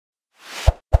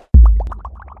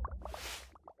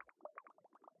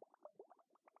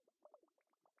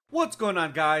What's going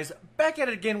on, guys? Back at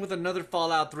it again with another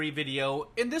Fallout 3 video.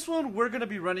 In this one, we're going to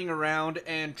be running around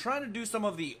and trying to do some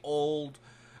of the old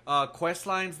quest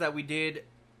lines that we did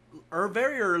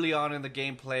very early on in the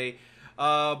gameplay.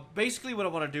 Basically, what I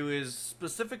want to do is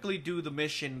specifically do the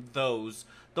mission the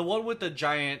one with the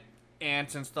giant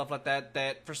ants and stuff like that,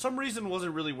 that for some reason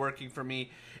wasn't really working for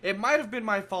me. It might have been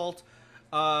my fault.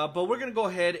 But we're going to go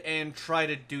ahead and try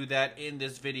to do that in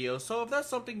this video. So if that's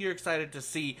something you're excited to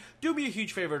see, do me a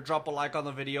huge favor, drop a like on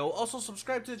the video. Also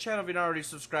subscribe to the channel if you're not already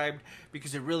subscribed,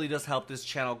 because it really does help this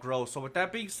channel grow. So with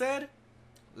that being said,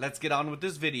 let's get on with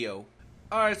this video.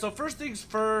 Alright, so first things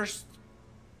first,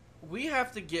 we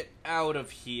have to get out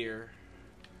of here.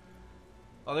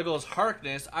 Oh, there goes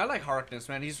Harkness. I like Harkness,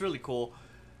 man. He's really cool.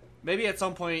 Maybe at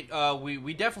some point,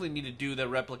 we definitely need to do the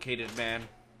Replicated Man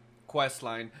quest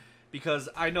line, because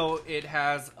I know it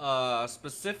has a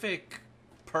specific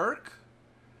perk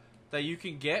that you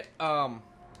can get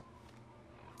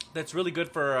that's really good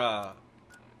for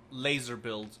laser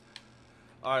builds.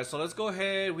 Alright, so let's go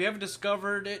ahead. We haven't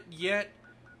discovered it yet.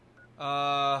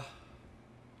 Alright,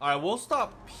 we'll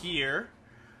stop here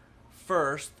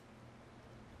first,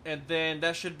 and then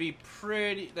that should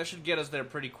get us there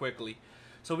pretty quickly.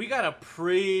 So we got a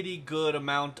pretty good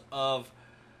amount of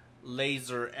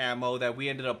laser ammo that we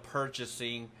ended up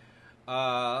purchasing,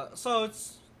 so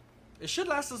it should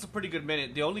last us a pretty good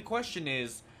minute. The only question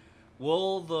is,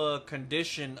 will the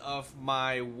condition of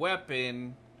my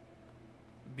weapon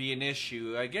be an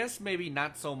issue? I guess maybe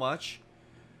not so much,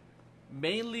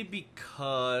 mainly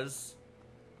because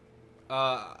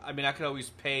I mean, I could always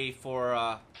pay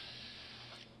for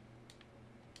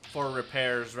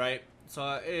repairs, right?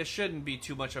 So it shouldn't be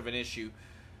too much of an issue.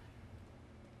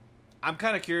 I'm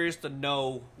kind of curious to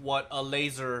know what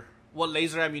laser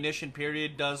ammunition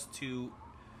period does to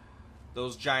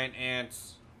those giant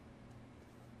ants.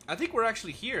 I think we're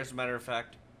actually here, as a matter of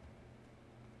fact.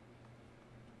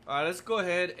 Alright, let's go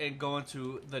ahead and go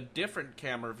into the different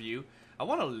camera view. I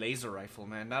want a laser rifle,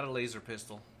 man, not a laser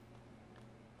pistol.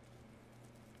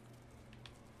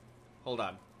 Hold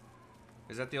on.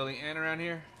 Is that the only ant around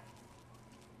here?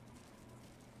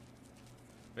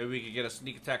 Maybe we could get a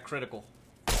sneak attack critical.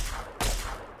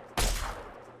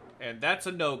 And that's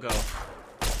a no-go.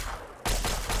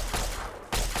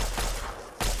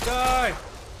 Die!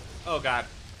 Oh, God.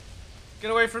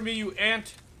 Get away from me, you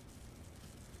ant!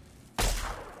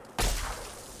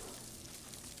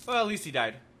 Well, at least he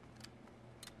died.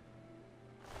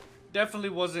 Definitely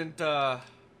wasn't, the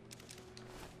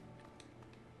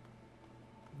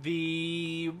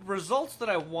results that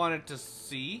I wanted to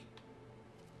see.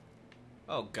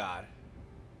 Oh, God.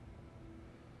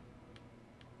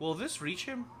 Will this reach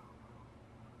him?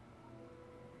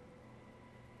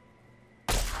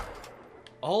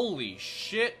 Holy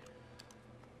shit.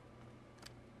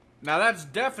 Now that's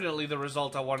definitely the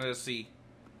result I wanted to see.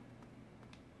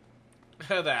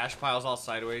 The ash pile's all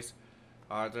sideways.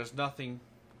 Alright, there's nothing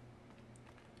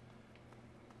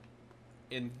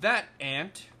in that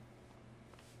ant.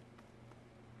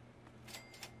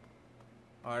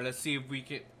 Alright, let's see if we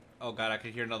can... Oh, God, I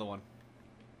could hear another one.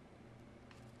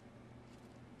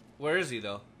 Where is he,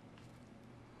 though?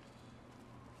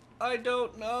 I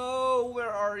don't know. Where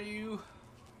are you?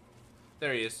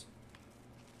 There he is.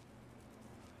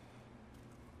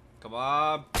 Come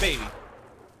on, baby.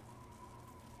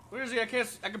 Where is he? I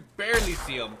can barely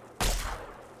see him.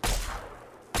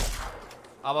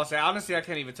 I'm about to say, honestly, I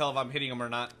can't even tell if I'm hitting him or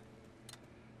not.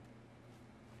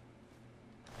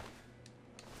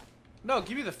 No,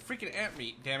 give me the freaking ant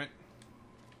meat, damn it.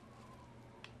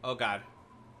 Oh, God.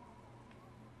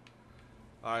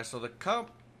 Alright, so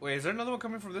wait, is there another one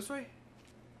coming from this way?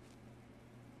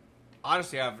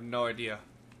 Honestly, I have no idea.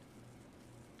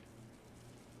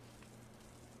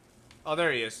 Oh,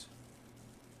 there he is.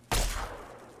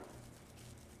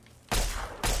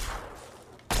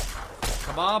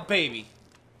 Come on, baby.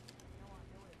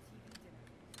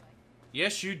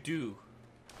 Yes, you do.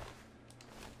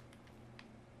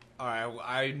 Alright,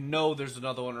 I know there's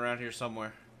another one around here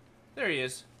somewhere. There he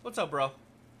is. What's up, bro?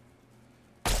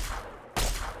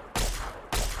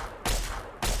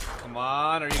 Come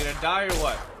on, are you gonna die or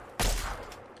what?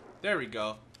 There we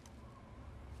go.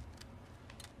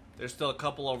 There's still a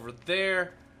couple over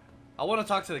there. I want to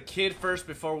talk to the kid first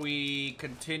before we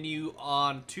continue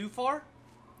on too far.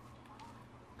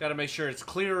 Gotta make sure it's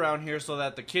clear around here so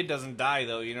that the kid doesn't die,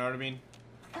 though, you know what I mean?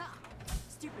 Ha!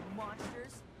 Stupid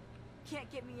monsters.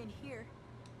 Can't get me in here.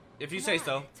 If you say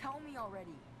so. Tell me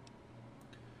already.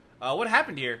 What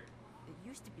happened here? It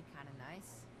used to be kind of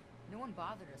nice. No one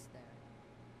bothered us there.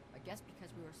 I guess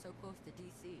because we were so close to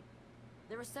DC.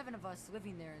 There were 7 of us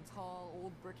living there in tall,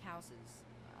 old brick houses.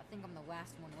 think I'm the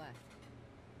last one left.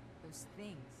 Those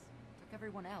things took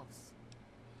everyone else.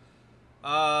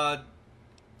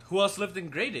 Who else lived in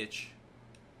Grey Ditch?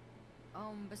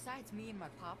 Besides me and my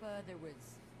papa, there was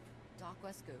Doc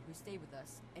Lesko, who stayed with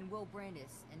us, and Will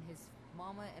Brandis, and his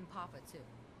mama and papa, too.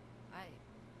 I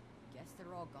guess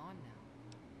they're all gone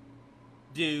now.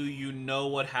 Do you know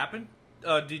what happened?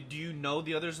 Do you know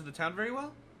the others in the town very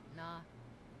well? Nah.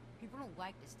 People don't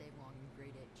like to stay long in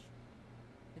Grey Ditch.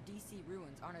 The DC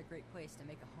ruins aren't a great place to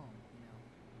make a home, you know.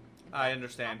 In fact, I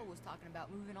understand. Papa was talking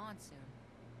about moving on soon.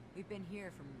 We've been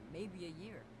here for maybe a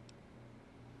year.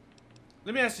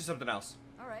 Let me ask you something else.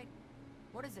 Alright.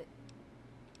 What is it?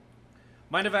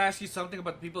 Mind if I ask you something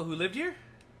about the people who lived here?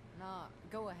 Nah,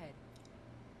 go ahead.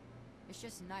 It's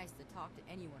just nice to talk to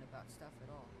anyone about stuff at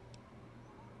all.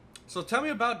 So tell me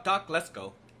about Doc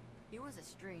Lesko. He was a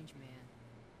strange man.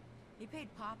 He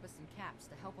paid Papa some caps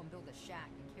to help him build a shack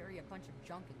and carry a bunch of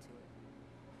junk into it.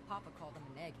 Papa called him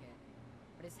an egghead,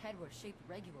 but his head was shaped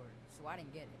regular, so I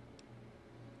didn't get it.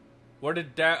 Where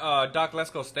did Doc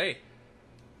Lesko stay?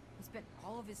 He spent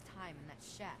all of his time in that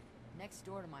shack next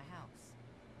door to my house.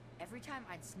 Every time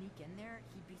I'd sneak in there,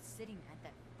 he'd be sitting at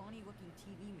that funny-looking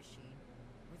TV machine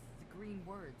with the green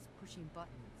words pushing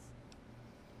buttons.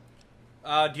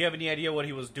 Do you have any idea what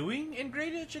he was doing in Grey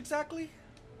Ditch exactly?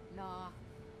 Nah,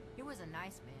 he was a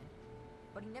nice man,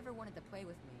 but he never wanted to play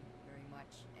with me very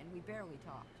much, and we barely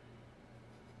talked.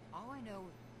 All I know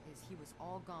is he was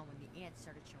all gone when the ants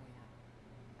started showing up.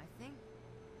 I think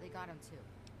they got him too.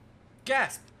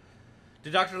 Gasp!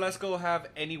 Did Dr. Lesko have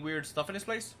any weird stuff in his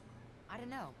place? I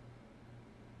don't know.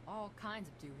 All kinds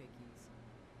of doohickeys.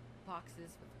 Boxes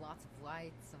with lots of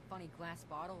lights, some funny glass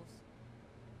bottles.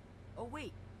 Oh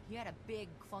wait, he had a big,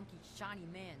 clunky, shiny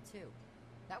man too.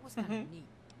 That was kind of neat.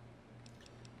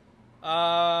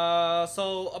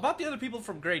 So about the other people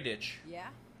from Grey Ditch. Yeah?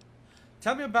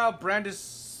 Tell me about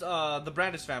Brandis, the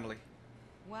Brandis family.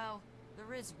 Well,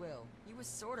 there is Will. He was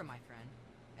sorta my friend.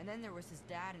 And then there was his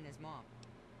dad and his mom.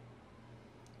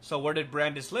 So where did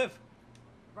Brandis live?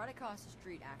 Right across the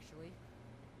street, actually.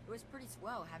 It was pretty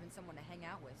swell having someone to hang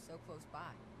out with so close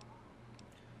by.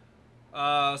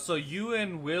 So you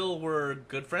and Will were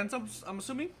good friends, I'm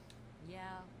assuming?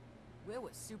 Yeah, Will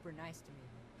was super nice to me.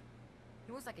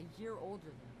 He was like a year older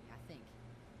than me, I think.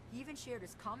 He even shared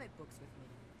his comic books with me.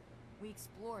 We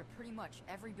explored pretty much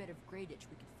every bit of Grey Ditch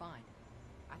we could find.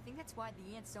 I think that's why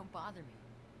the ants don't bother me.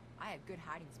 I have good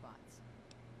hiding spots.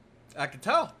 I can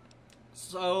tell.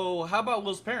 So how about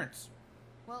Will's parents?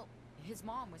 Well, his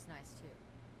mom was nice too.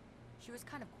 She was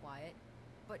kind of quiet,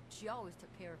 but she always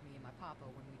took care of me and my papa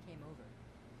when we came over.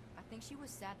 I think she was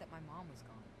sad that my mom was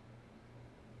gone.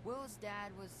 Will's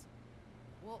dad was,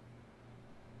 well,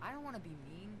 I don't want to be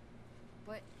mean,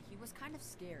 but he was kind of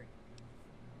scary.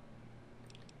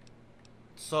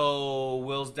 So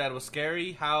Will's dad was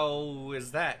scary? How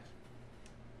is that?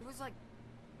 He was like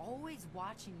always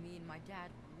watching me and my dad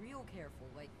real careful,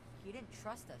 like he didn't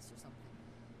trust us or something.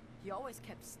 He always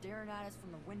kept staring at us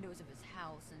from the windows of his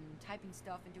house and typing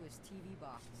stuff into his TV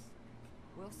box.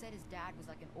 Will said his dad was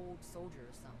like an old soldier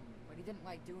or something, but he didn't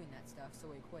like doing that stuff,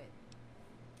 so he quit.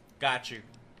 Got you.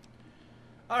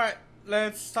 Alright,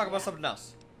 let's talk about something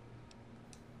else.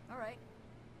 Alright,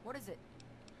 what is it?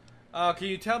 Can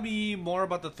you tell me more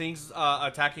about the things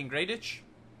attacking Grey Ditch?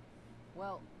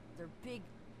 Well, they're big,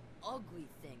 ugly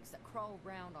things that crawl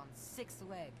around on 6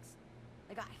 legs.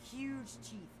 They got huge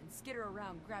teeth and skitter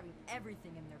around grabbing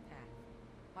everything in their path.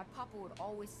 My papa would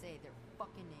always say they're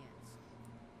fucking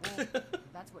ants. Well,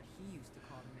 that's what he used to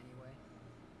call them anyway.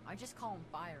 I just call them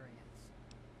fire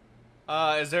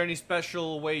ants. Is there any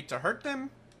special way to hurt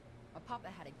them? My papa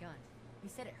had a gun. He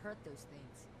said it hurt those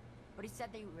things. But he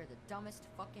said they were the dumbest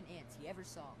fucking ants he ever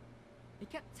saw. He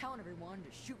kept telling everyone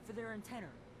to shoot for their antenna.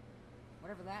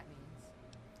 Whatever that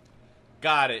means.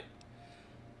 Got it.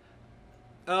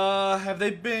 Have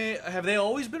they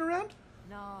always been around?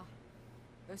 Nah.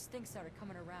 Those things started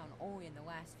coming around only in the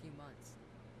last few months.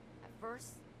 At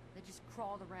first, they just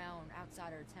crawled around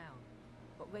outside our town.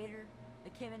 But later,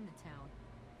 they came into town.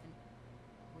 And,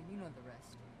 well, you know the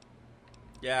rest.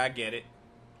 Yeah, I get it.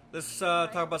 Let's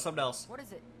talk about something else. What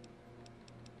is it?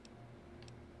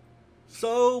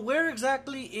 So, where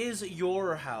exactly is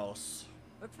your house?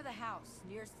 Look for the house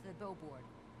nearest to the billboard.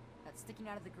 That's sticking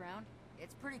out of the ground.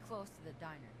 It's pretty close to the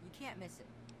diner. You can't miss it.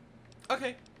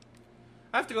 Okay.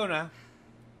 I have to go now.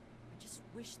 I just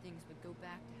wish things would go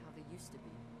back to how they used to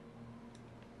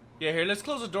be. Yeah, here, let's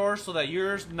close the door so that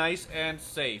you're nice and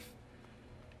safe.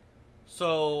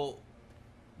 So,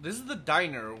 this is the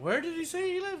diner. Where did he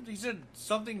say he lived? He said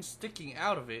something sticking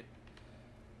out of it.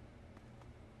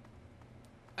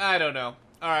 I don't know.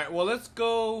 Alright, well, let's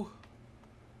go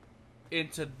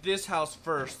into this house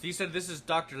first. He said this is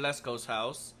Dr. Lesko's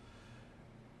house.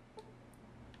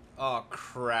 Oh,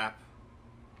 crap.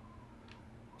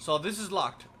 So this is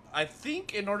locked. I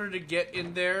think in order to get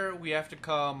in there, we have to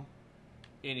come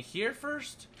in here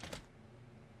first?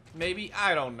 Maybe?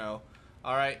 I don't know.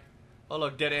 Alright. Oh,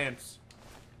 look, dead ants.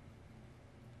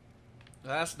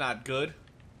 That's not good.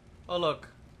 Oh, look.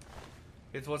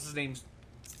 It's what's his name's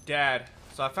dad.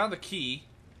 So I found the key.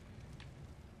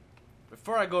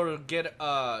 Before I go to get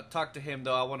talk to him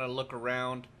though, I want to look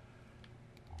around.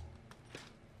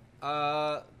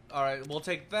 Alright, we'll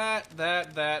take that.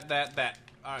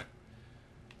 Alright.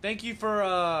 Thank you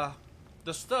for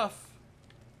the stuff.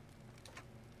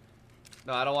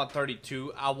 No, I don't want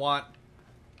 32. I want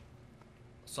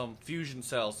some fusion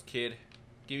cells, kid.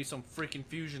 Give me some freaking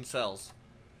fusion cells.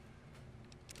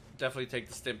 Definitely take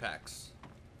the stim packs.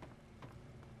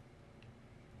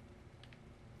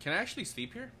 Can I actually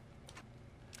sleep here?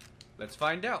 Let's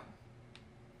find out.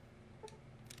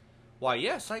 Why,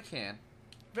 yes, I can.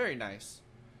 Very nice.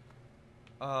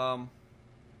 Alright,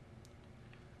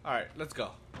 let's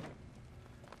go.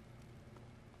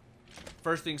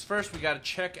 First things first, we gotta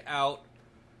check out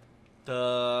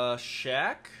the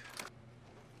shack.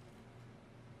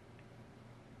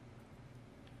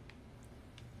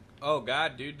 Oh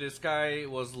god, dude, this guy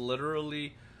was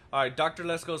literally... Alright, Dr.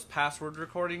 Lesko's password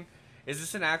recording. Is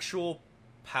this an actual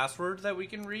password that we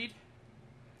can read?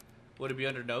 Would it be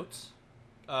under notes?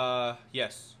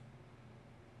 Yes.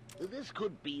 This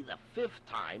could be the 5th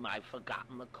time I've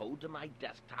forgotten the code to my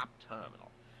desktop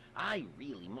terminal. I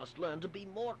really must learn to be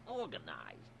more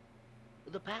organized.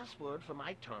 The password for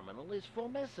my terminal is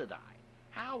Formicidae.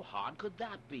 How hard could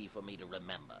that be for me to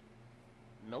remember?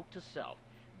 Note to self.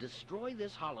 Destroy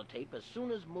this holotape as soon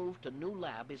as move to new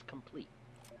lab is complete.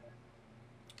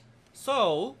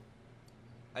 So,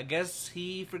 I guess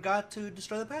he forgot to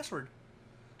destroy the password.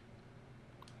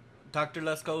 Dr.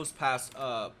 Lesko's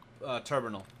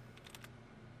terminal.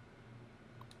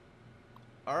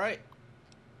 Alright.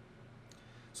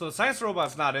 So the science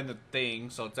robot's not in the thing,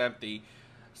 so it's empty.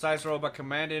 Science robot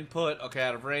command input. Okay,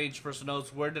 out of range. Person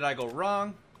knows where did I go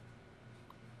wrong.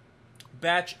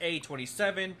 Batch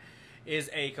A27 is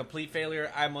a complete failure.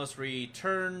 I must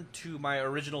return to my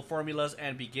original formulas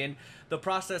and begin the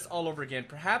process all over again.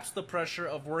 Perhaps the pressure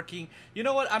of working... You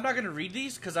know what? I'm not going to read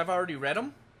these because I've already read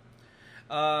them.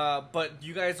 But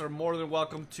you guys are more than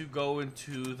welcome to go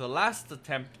into the last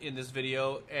attempt in this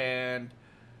video, and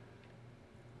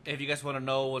if you guys want to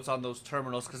know what's on those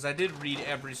terminals, because I did read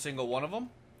every single one of them.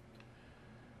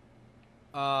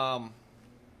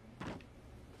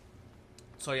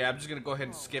 So yeah, I'm just gonna go ahead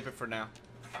and skip it for now.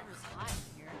 Whoever's hiding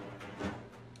here.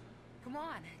 Come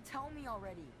on, tell me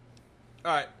already.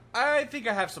 Alright, I think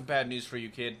I have some bad news for you,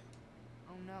 kid.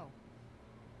 Oh no.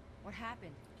 What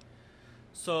happened?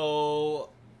 So,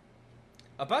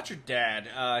 about your dad,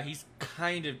 he's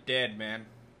kind of dead, man.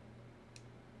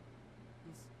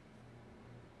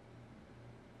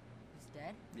 He's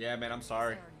dead? Yeah, man, I'm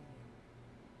sorry. I already knew.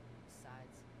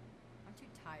 Besides, I'm too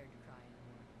tired to cry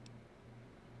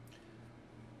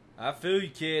anymore. I feel you,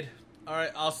 kid.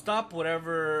 Alright, I'll stop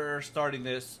whatever starting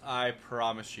this, I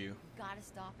promise you. You gotta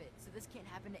stop it, so this can't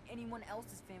happen to anyone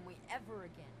else's family ever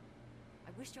again.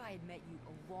 I wish I had met you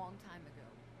a long time ago.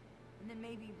 And then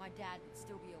maybe my dad would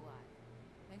still be alive.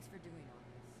 Thanks for doing all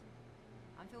this.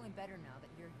 I'm feeling better now that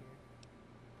you're here.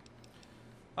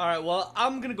 Alright, well,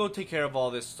 I'm gonna go take care of all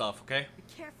this stuff, okay? Be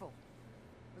careful,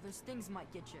 or those things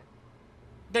might get you.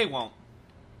 They won't.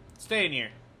 Stay in here.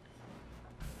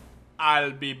 I'll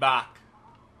be back.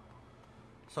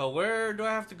 So where do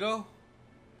I have to go?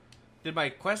 Did my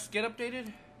quest get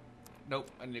updated?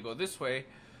 Nope, I need to go this way.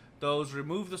 Those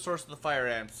remove the source of the fire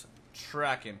ants.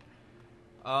 Tracking.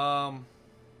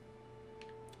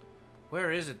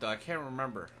 Where is it though? I can't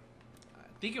remember. I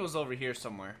think it was over here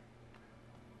somewhere.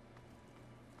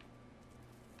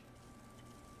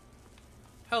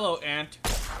 Hello, ant.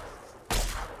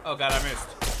 Oh god, I missed.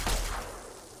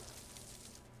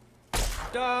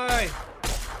 Die!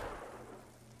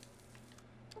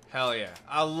 Hell yeah.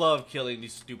 I love killing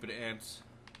these stupid ants.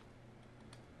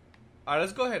 Alright,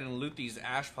 let's go ahead and loot these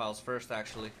ash piles first,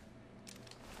 actually.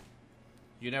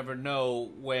 You never know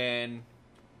when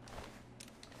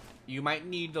you might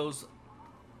need those,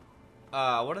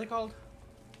 what are they called?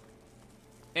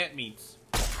 Ant meats.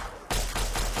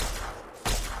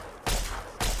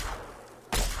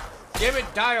 Damn it,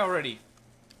 die already.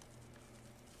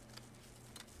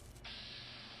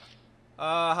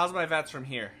 How's my VATS from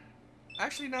here?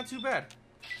 Actually, not too bad.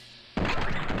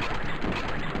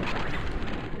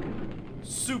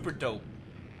 Super dope.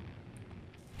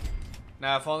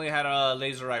 Now, if only I had a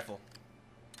laser rifle.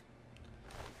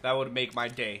 That would make my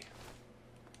day.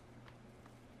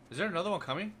 Is there another one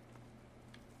coming?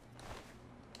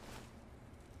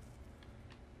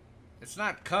 It's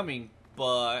not coming,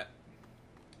 but...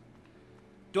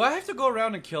 Do I have to go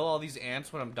around and kill all these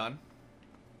ants when I'm done?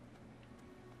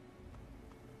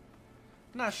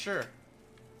 I'm not sure.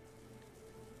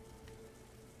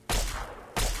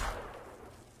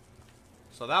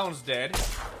 So that one's dead.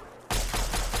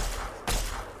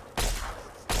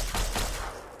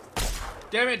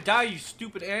 Damn it, die, you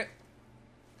stupid ant.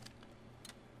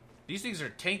 These things are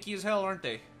tanky as hell, aren't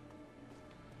they?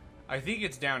 I think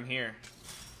it's down here.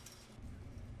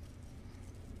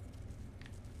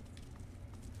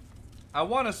 I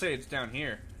want to say it's down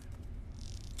here.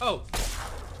 Oh.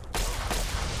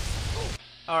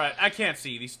 Alright, I can't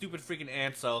see these stupid freaking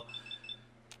ants, so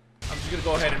I'm just gonna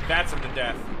go ahead and bats them to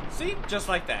death. See? Just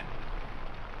like that.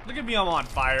 Look at me, I'm on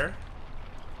fire.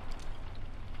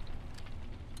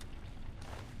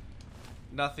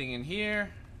 Nothing in here.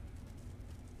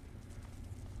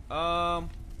 There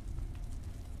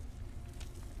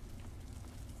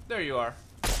you are.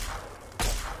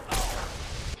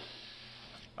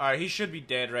 Alright, he should be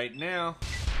dead right now.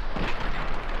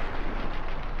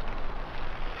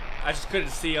 I just couldn't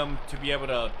see him to be able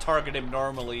to target him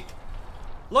normally.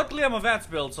 Luckily, I'm a VATS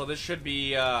build, so this should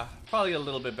be probably a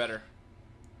little bit better.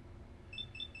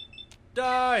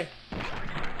 Die!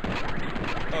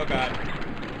 Oh god.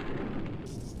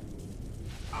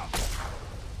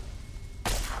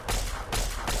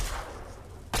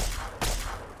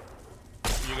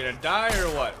 You gonna die or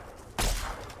what?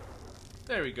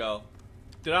 There we go.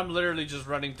 Dude, I'm literally just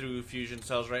running through fusion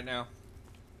cells right now.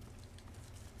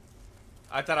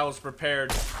 I thought I was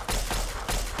prepared.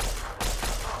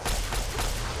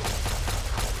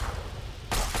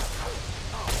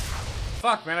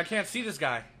 Fuck, man, I can't see this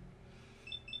guy.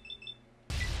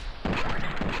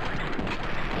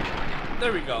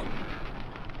 There we go.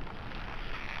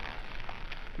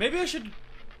 Maybe I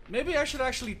should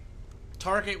actually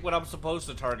target what I'm supposed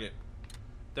to target.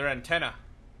 Their antenna.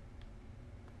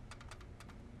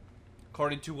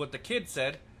 According to what the kid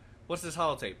said. What's this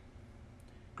holotape?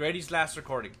 Grady's last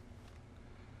recording.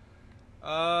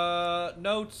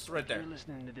 Notes right there. If you're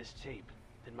listening to this tape,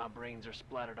 then my brains are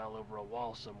splattered all over a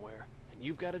wall somewhere, and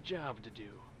you've got a job to do.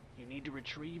 You need to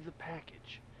retrieve the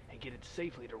package and get it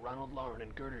safely to Ronald Lauren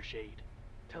and Girder Shade.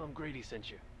 Tell him Grady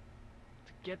sent you.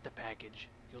 To get the package,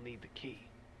 you'll need the key.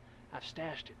 I've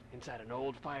stashed it inside an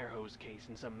old fire hose case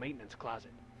in some maintenance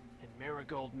closet in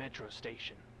Marigold Metro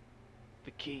Station.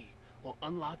 The key will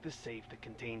unlock the safe that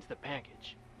contains the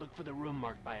package. Look for the room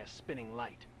marked by a spinning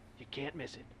light. You can't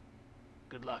miss it.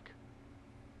 Good luck.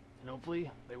 And hopefully,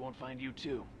 they won't find you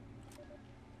too.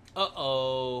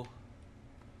 Uh-oh.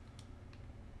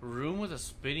 Room with a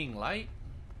spinning light?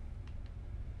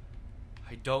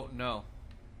 I don't know.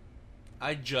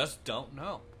 I just don't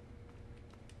know.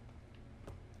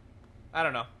 I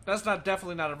don't know. That's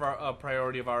definitely not a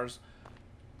priority of ours.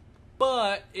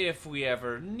 But if we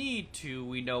ever need to,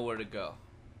 we know where to go.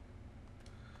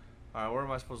 Alright, where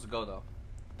am I supposed to go, though?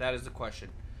 That is the question.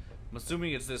 I'm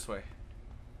assuming it's this way.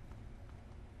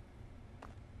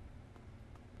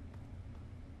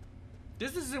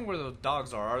 This isn't where the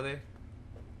dogs are they?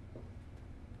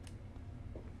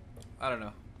 I don't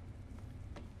know.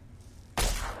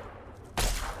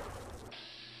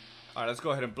 Alright, let's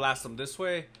go ahead and blast them this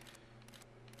way.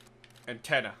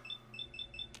 Antenna.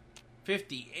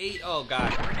 58. Oh,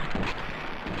 God.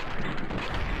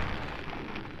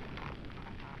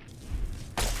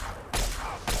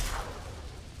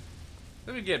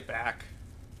 Let me get back.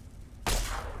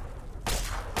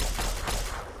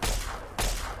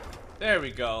 There we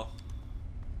go.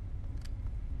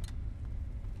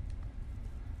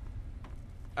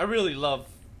 I really love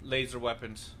laser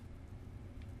weapons.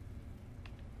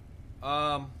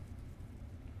 I'm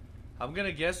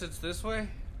gonna guess it's this way.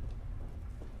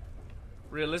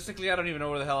 Realistically, I don't even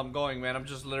know where the hell I'm going, man. I'm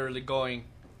just literally going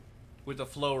with the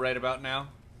flow right about now.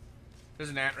 There's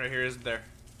an ant right here, isn't there?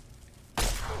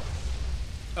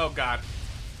 Oh, God.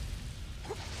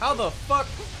 How the fuck?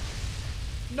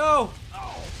 No!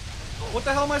 What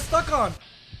the hell am I stuck on?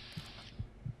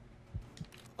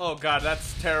 Oh, God,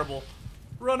 that's terrible.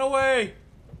 Run away!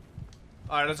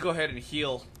 Alright, let's go ahead and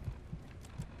heal.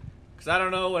 Because I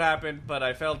don't know what happened, but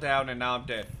I fell down and now I'm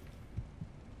dead.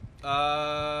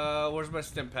 Where's my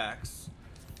stim packs?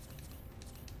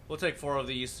 We'll take 4 of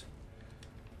these.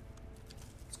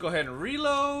 Let's go ahead and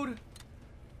reload.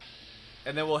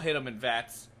 And then we'll hit them in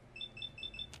VATS.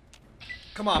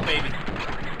 Come on, baby.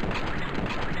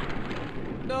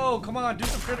 No, come on, do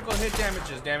some critical hit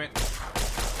damages, damn it.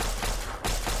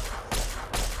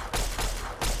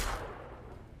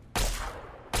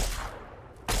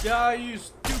 Die, you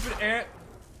stupid ant.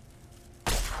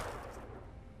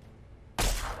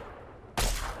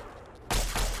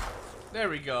 There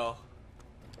we go.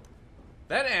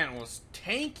 That ant was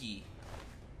tanky.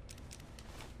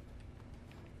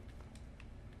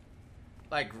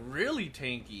 Like, really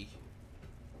tanky.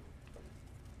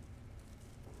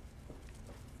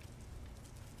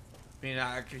 I mean,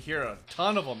 I could hear a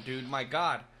ton of them, dude. My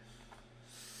God.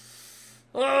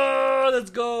 Oh, let's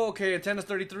go. Okay, antenna's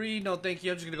 33. No, thank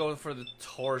you. I'm just gonna go for the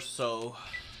torso.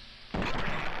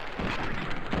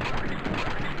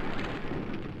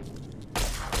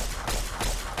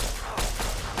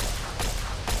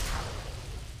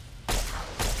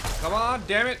 Come on,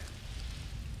 damn it.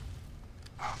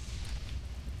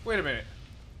 Wait a minute.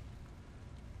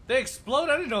 They explode?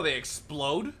 I didn't know they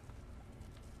explode.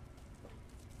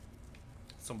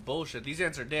 Some bullshit. These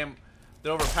ants are damn...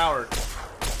 They're overpowered.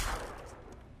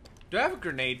 Do I have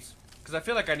grenades? Because I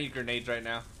feel like I need grenades right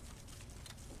now.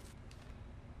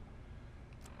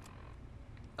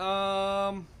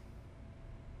 A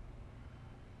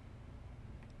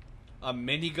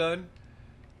minigun?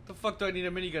 The fuck do I need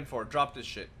a minigun for? Drop this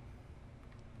shit.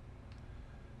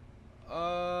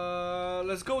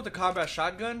 Let's go with the combat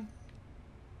shotgun.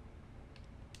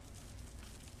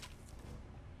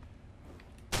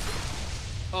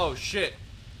 Oh shit.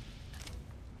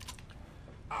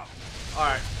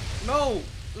 Alright. No!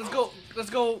 Let's go! Let's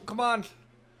go! Come on!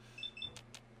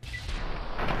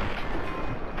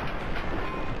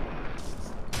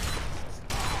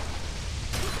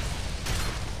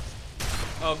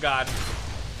 Oh god.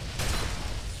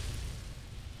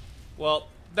 Well,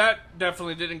 that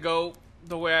definitely didn't go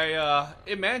the way I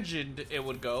imagined it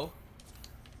would go.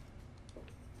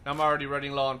 I'm already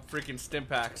running low on freaking stim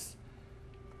packs.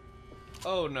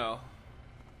 Oh no.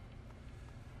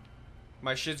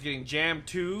 My shit's getting jammed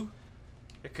too.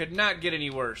 It could not get any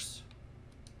worse.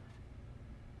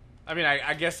 I mean,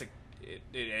 I guess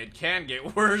it can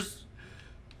get worse.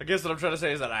 I guess what I'm trying to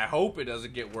say is that I hope it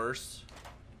doesn't get worse.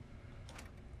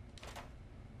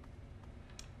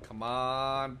 Come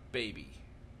on, baby.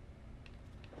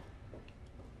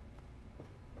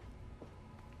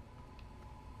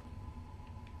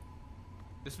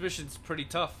 This mission's pretty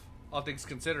tough, all things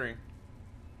considering.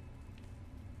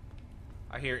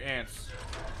 I hear ants.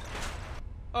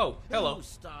 Oh, hello. You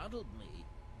startled me.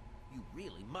 You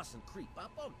really mustn't creep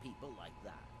up on people like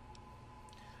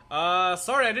that.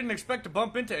 Sorry, I didn't expect to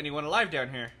bump into anyone alive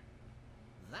down here.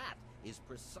 That is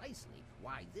precisely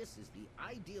why this is the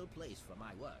ideal place for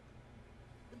my work.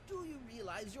 Do you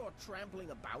realize you're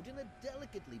trampling about in a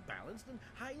delicately balanced and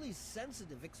highly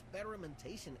sensitive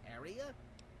experimentation area?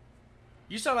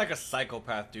 You sound like a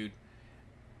psychopath, dude.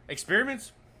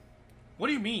 Experiments? What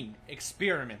do you mean,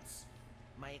 experiments?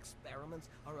 My experiments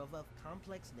are of a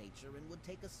complex nature and would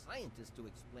take a scientist to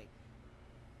explain.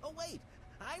 Oh wait,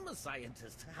 I'm a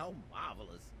scientist. How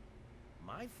marvelous.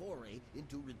 My foray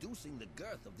into reducing the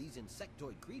girth of these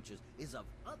insectoid creatures is of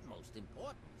utmost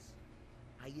importance.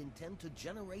 I intend to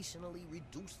generationally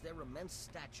reduce their immense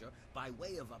stature by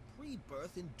way of a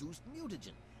pre-birth induced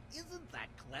mutagen. Isn't that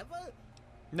clever?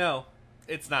 No,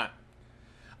 it's not.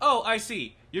 Oh, I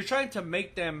see. You're trying to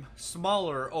make them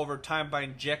smaller over time by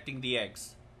injecting the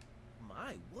eggs.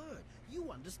 My word,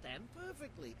 you understand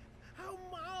perfectly. How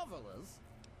marvelous.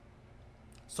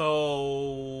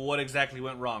 So, what exactly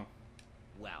went wrong?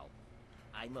 Well,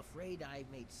 I'm afraid I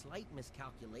made slight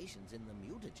miscalculations in the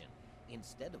mutagen.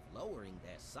 Instead of lowering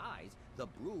their size, the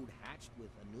brood hatched with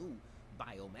a new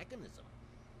biomechanism.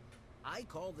 I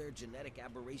call their genetic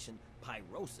aberration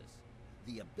pyrosis,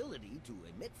 the ability to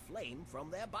emit flame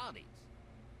from their bodies.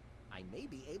 I may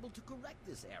be able to correct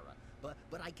this error,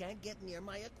 but I can't get near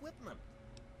my equipment.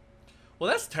 Well,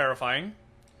 that's terrifying.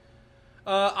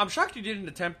 I'm shocked you didn't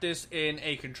attempt this in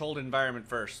a controlled environment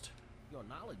first. Your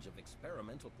knowledge of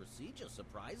experimental procedure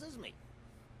surprises me.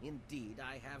 Indeed,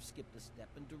 I have skipped a step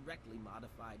and directly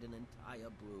modified an entire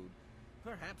brood.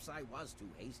 Perhaps I was too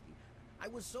hasty. I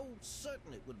was so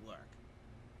certain it would work.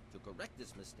 To correct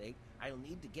this mistake, I'll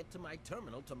need to get to my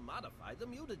terminal to modify the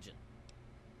mutagen.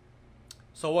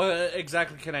 So what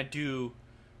exactly can I do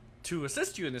to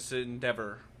assist you in this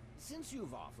endeavor? Since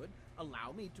you've offered,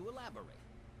 allow me to elaborate.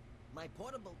 My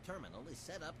portable terminal is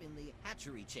set up in the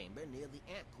hatchery chamber near the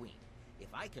Ant Queen.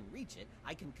 If I can reach it,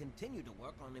 I can continue to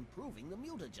work on improving the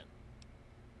mutagen.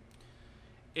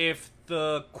 If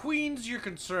the Queen's your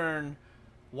concern,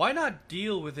 why not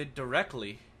deal with it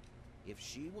directly? If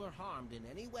she were harmed in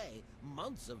any way,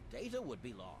 months of data would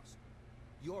be lost.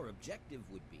 Your objective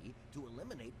would be to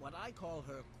eliminate what I call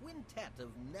her quintet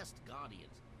of nest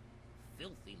guardians.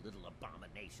 Filthy little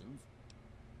abominations.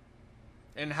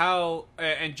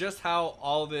 And just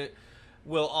how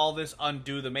will all this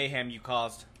undo the mayhem you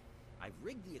caused? I've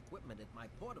rigged the equipment at my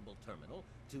portable terminal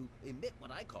to emit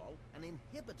what I call an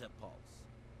inhibitor pulse.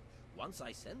 Once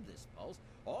I send this pulse,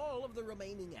 all of the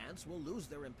remaining ants will lose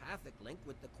their empathic link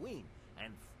with the queen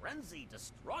and frenzy,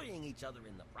 destroying each other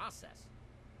in the process.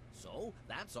 So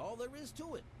that's all there is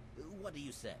to it. What do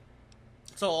you say?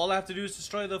 So all I have to do is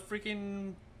destroy the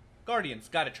freaking guardians.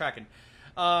 Got it, tracking.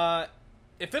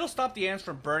 If it'll stop the ants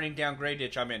from burning down Grey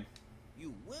Ditch, I'm in.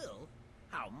 You will?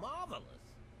 How marvelous.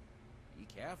 Be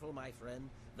careful, my friend.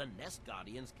 The nest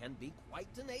guardians can be quite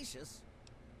tenacious.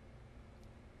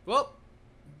 Well,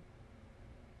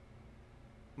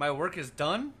 my work is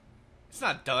done? It's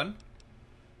not done.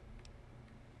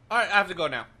 Alright, I have to go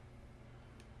now.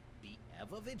 Be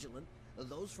ever vigilant.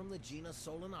 Those from the genus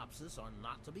Solenopsis are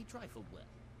not to be trifled with.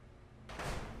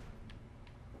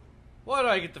 Why do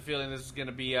I get the feeling this is going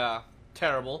to be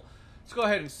terrible? Let's go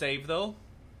ahead and save, though.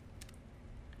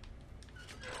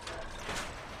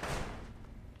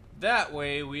 That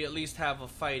way, we at least have a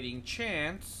fighting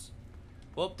chance.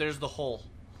 Well, there's the hole.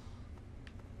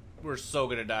 We're so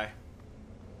gonna die.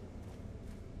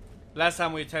 Last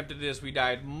time we attempted this, we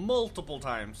died multiple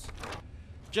times.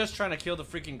 Just trying to kill the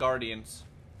freaking guardians.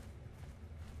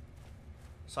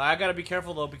 So I gotta be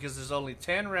careful, though, because there's only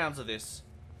 10 rounds of this.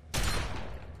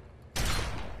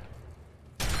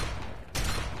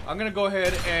 I'm gonna go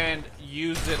ahead and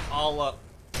use it all up.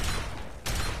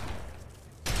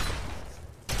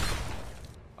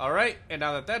 Alright, and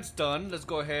now that that's done, let's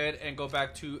go ahead and go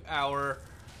back to our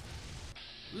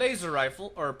laser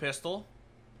rifle, or pistol,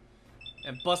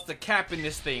 and bust the cap in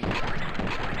this thing. Oh,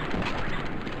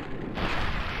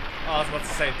 I was about to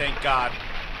say, thank God.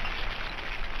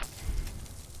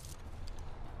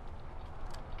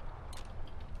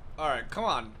 Alright, come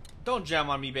on. Don't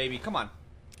jam on me, baby. Come on.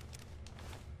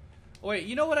 Wait,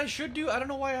 you know what I should do? I don't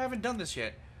know why I haven't done this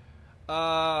yet.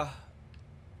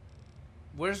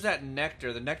 Where's that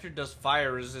nectar? The nectar does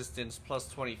fire resistance plus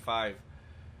 25.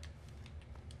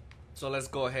 So let's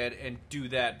go ahead and do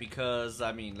that because,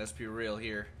 I mean, let's be real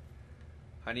here.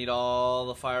 I need all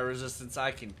the fire resistance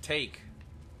I can take.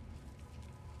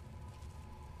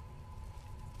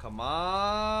 Come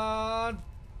on,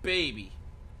 baby.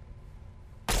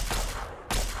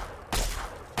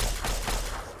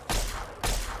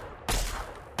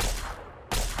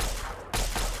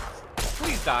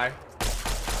 Please die.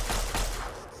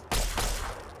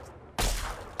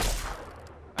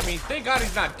 I mean, thank God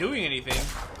he's not doing anything.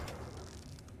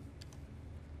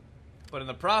 But in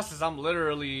the process, I'm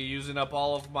literally using up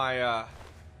all of my,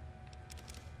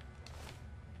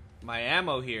 my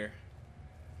ammo here.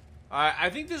 Alright, I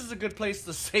think this is a good place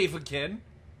to save again.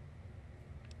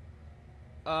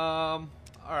 Alright,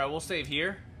 we'll save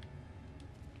here.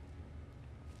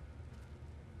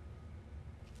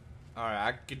 Alright,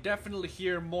 I could definitely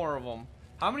hear more of them.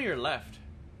 How many are left?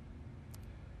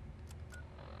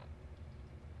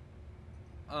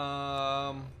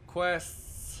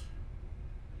 Quests.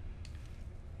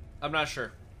 I'm not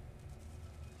sure.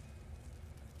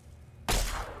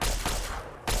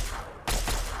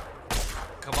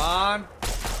 Come on.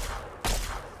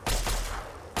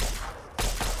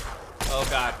 Oh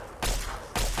God.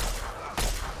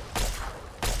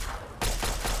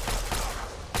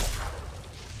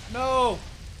 No.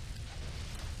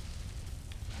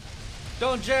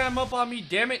 Don't jam up on me,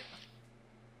 damn it.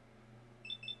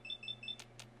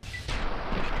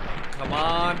 Come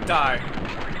on, die.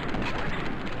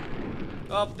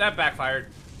 Oh, that backfired.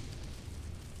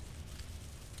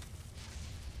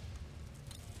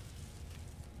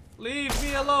 Leave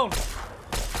me alone.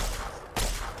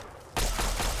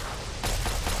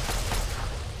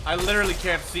 I literally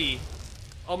can't see.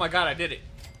 Oh my God, I did it.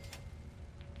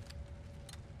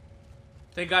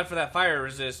 Thank God for that fire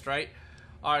resist, right?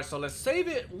 Alright, so let's save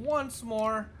it once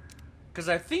more. Because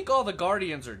I think all the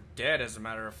guardians are dead, as a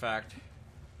matter of fact.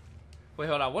 Wait,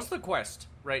 hold on. What's the quest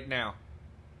right now?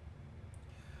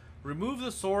 Remove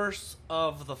the source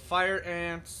of the fire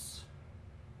ants.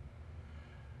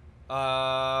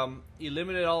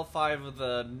 Eliminate all 5 of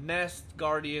the nest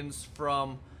guardians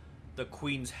from the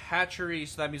queen's hatchery.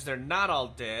 So that means they're not all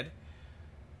dead.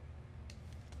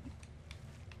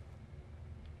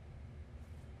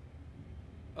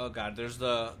 Oh God, there's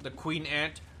the queen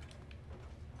ant.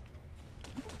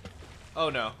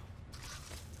 Oh no.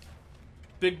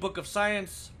 Big Book of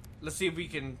Science. Let's see if we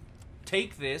can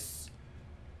take this.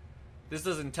 This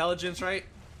does intelligence, right?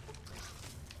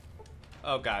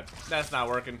 Oh God, that's not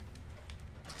working.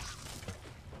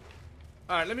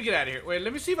 Alright, let me get out of here. Wait,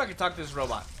 let me see if I can talk to this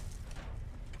robot.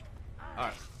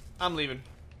 Alright, I'm leaving.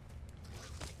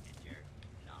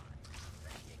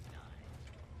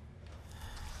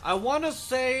 I want to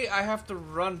say I have to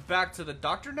run back to the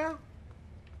doctor now?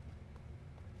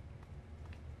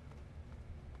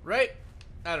 Right?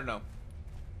 I don't know.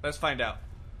 Let's find out.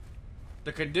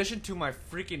 The condition to my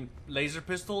freaking laser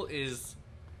pistol is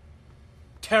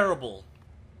terrible.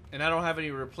 And I don't have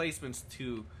any replacements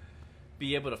to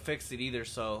be able to fix it either,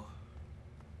 so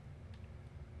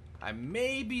I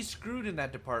may be screwed in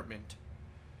that department.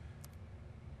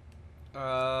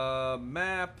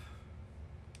 Map.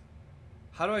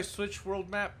 How do I switch world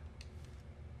map?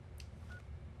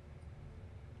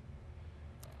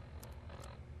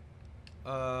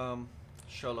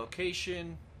 Show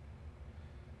location.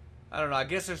 I don't know. I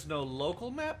guess there's no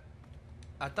local map?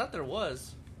 I thought there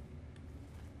was.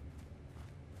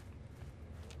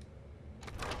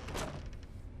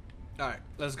 Alright,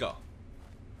 let's go.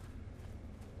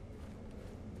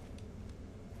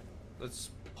 Let's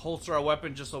holster our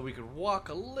weapon just so we can walk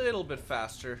a little bit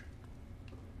faster.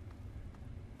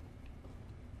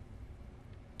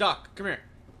 Doc, come here.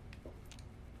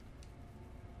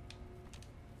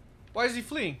 Why is he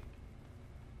fleeing?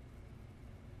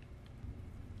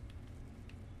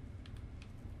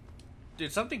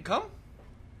 Did something come?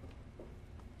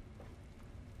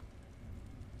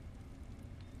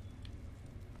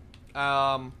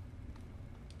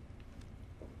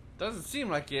 Doesn't seem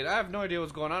like it. I have no idea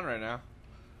what's going on right now.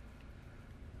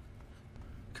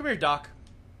 Come here, Doc.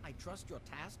 I trust your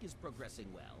task is progressing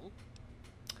well.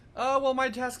 Well, my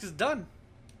task is done.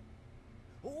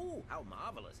 Oh, how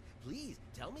marvelous. Please,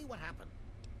 tell me what happened.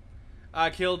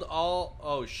 I killed all...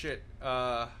 Oh, shit.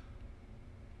 I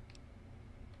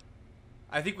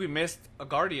think we missed a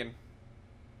Guardian.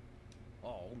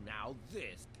 Oh, now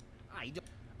this. I don't...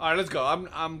 Alright, let's go.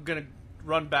 I'm gonna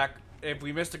run back. If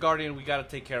we missed a Guardian, we gotta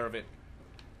take care of it.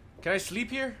 Can I sleep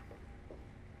here?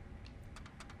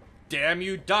 Damn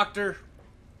you, Doctor!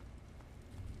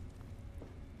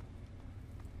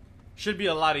 Should be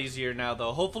a lot easier now,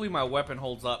 though. Hopefully my weapon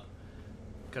holds up.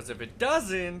 Because if it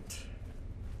doesn't...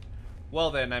 Well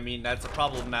then, I mean, that's a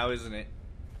problem now, isn't it?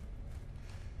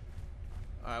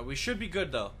 We should be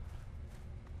good, though.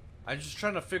 I'm just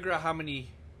trying to figure out how many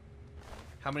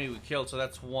we killed. So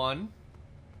that's one.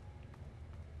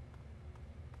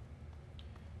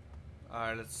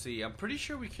 Alright, let's see. I'm pretty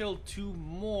sure we killed two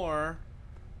more.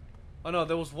 Oh no,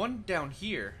 there was one down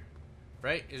here.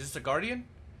 Right? Is this a Guardian?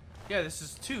 Yeah, this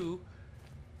is two.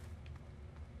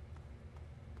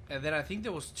 And then I think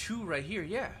there was two right here.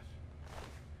 Yeah.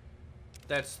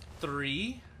 That's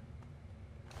 3.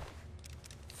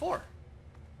 4.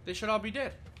 They should all be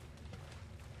dead.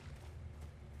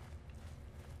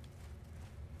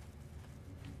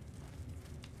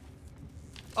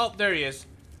 Oh, there he is.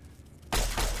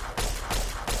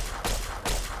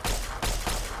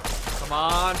 Come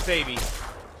on, baby.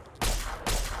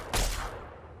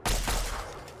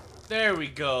 There we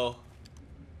go.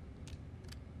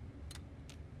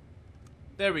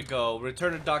 There we go.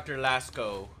 Return to Dr.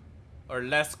 Lasco. Or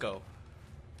Lesko.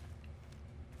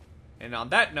 And on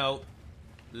that note,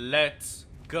 let's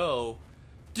go.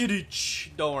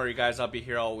 Don't worry, guys. I'll be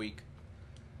here all week.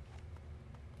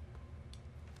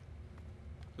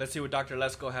 Let's see what Dr.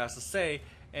 Lesko has to say.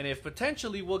 And if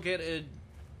potentially we'll get a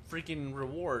freaking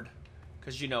reward.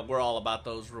 Because, you know, we're all about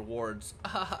those rewards.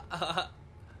 I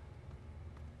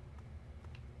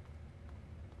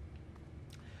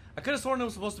could have sworn it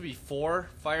was supposed to be 4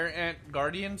 Fire Ant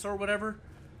Guardians or whatever.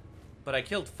 But I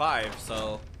killed 5,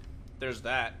 so there's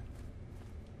that.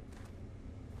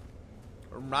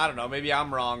 Or, I don't know, maybe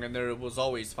I'm wrong and there was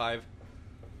always 5.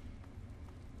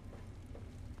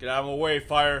 Get out of my way,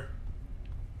 fire.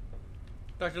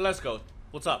 Dr. Lesko,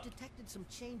 what's up? I detected some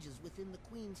changes within the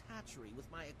Queen's hatchery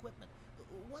with my equipment.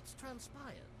 What's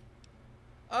transpired?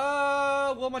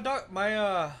 Well,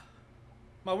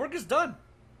 my work is done.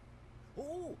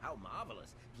 Oh, how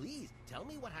marvelous. Please, tell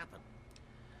me what happened.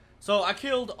 So, I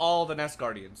killed all the Nest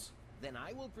Guardians. Then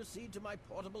I will proceed to my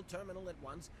portable terminal at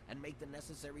once and make the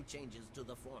necessary changes to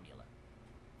the formula.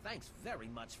 Thanks very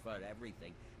much for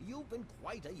everything. You've been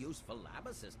quite a useful lab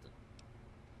assistant.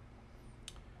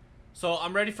 So,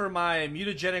 I'm ready for my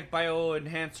mutagenic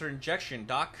bioenhancer injection,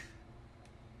 Doc.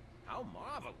 How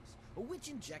marvelous. Which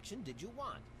injection did you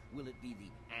want? Will it be the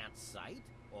ant sight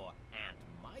or ant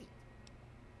might?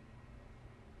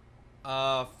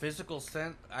 Physical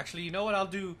sense. Actually, you know what? I'll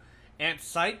do ant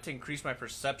sight to increase my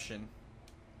perception.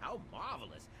 How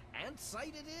marvelous. Ant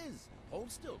sight it is.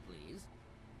 Hold still, please.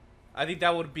 I think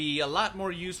that would be a lot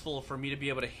more useful for me to be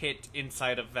able to hit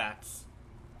inside of vats.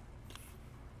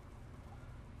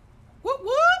 Whoop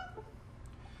whoop!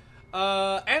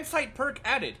 Ant sight perk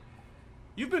added.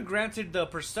 You've been granted the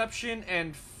perception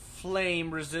and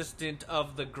flame resistant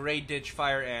of the Grey Ditch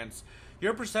fire ants.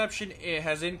 Your perception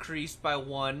has increased by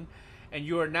 1, and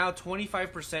you are now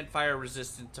 25% fire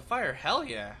resistant to fire. Hell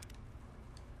yeah.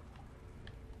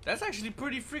 That's actually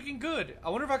pretty freaking good. I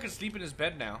wonder if I could sleep in his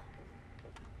bed now.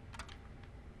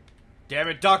 Damn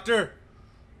it, Doctor!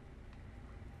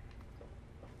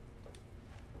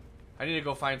 I need to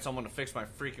go find someone to fix my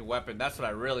freaking weapon. That's what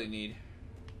I really need.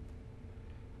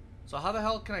 So how the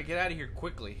hell can I get out of here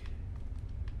quickly?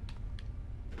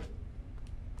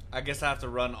 I guess I have to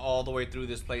run all the way through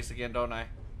this place again, don't I?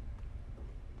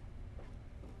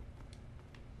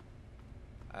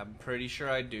 I'm pretty sure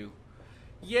I do.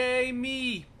 Yay,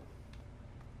 me!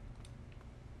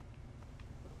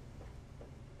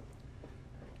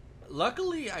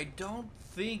 Luckily, I don't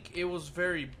think it was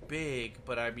very big,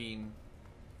 but I mean,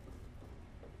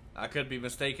 I could be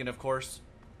mistaken, of course.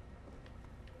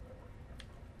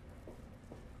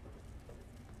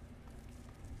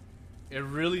 It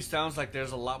really sounds like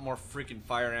there's a lot more freaking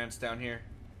fire ants down here.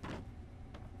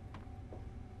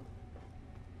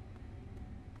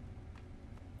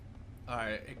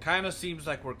 Alright, it kind of seems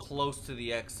like we're close to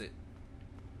the exit.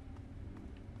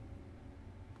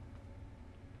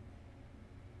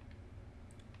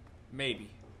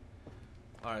 Maybe.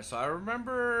 Alright, so I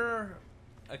remember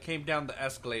I came down the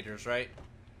escalators, right?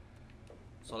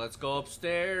 So let's go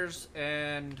upstairs,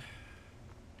 and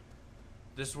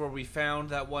this is where we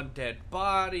found that one dead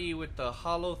body with the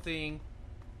hollow thing.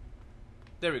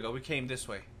 There we go, we came this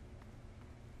way.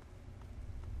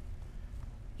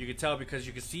 You can tell because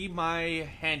you can see my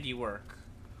handiwork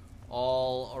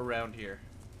all around here.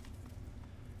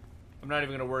 I'm not even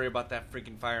going to worry about that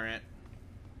freaking fire ant.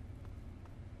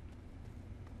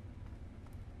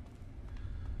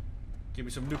 Give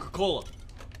me some Nuka-Cola.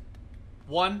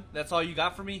 1, that's all you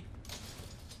got for me?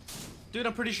 Dude,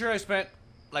 I'm pretty sure I spent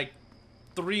like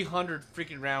 300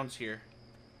 freaking rounds here.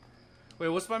 Wait,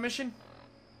 what's my mission?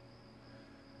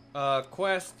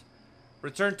 Quest.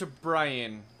 Return to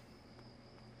Brian.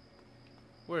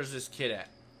 Where's this kid at?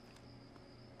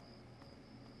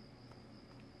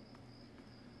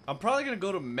 I'm probably gonna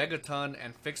go to Megaton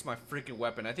and fix my freaking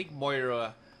weapon. I think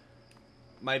Moira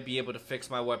might be able to fix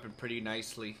my weapon pretty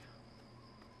nicely.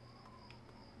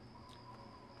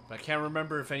 But I can't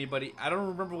remember if anybody... I don't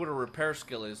remember what a repair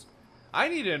skill is. I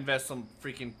need to invest some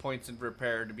freaking points in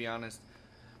repair, to be honest.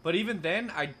 But even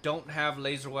then, I don't have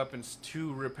laser weapons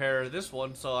to repair this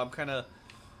one, so I'm kind of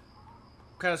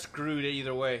screwed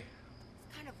either way.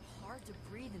 It's kind of hard to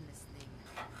breathe in this thing.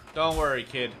 Don't worry,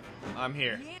 kid. I'm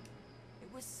here. Yeah.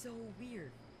 It was so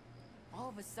weird. All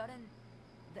of a sudden,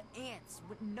 the ants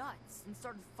went nuts and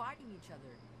started fighting each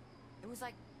other. It was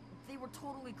like they were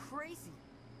totally crazy.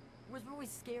 It was really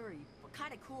scary, but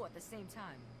kind of cool at the same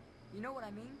time. You know what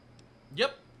I mean?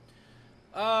 Yep.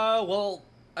 Well,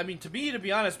 I mean, to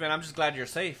be honest, man, I'm just glad you're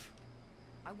safe.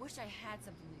 I wish I had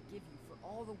something to give you for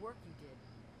all the work you did,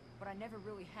 but I never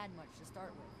really had much to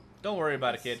start with. Don't worry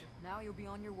about it, kid. Now you'll be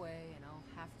on your way, and I'll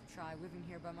have to try living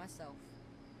here by myself.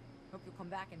 Hope you'll come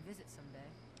back and visit someday.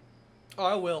 Oh,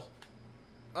 I will.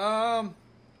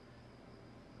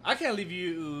 I can't leave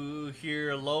you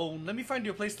here alone. Let me find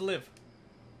you a place to live.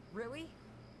 Really?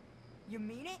 You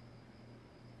mean it?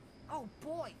 Oh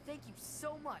boy, thank you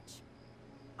so much.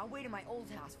 I'll wait in my old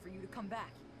house for you to come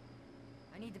back.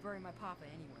 I need to bury my papa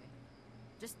anyway.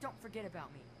 Just don't forget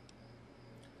about me.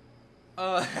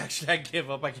 Actually, I give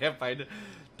up. I can't find it.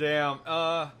 Damn.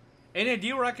 Any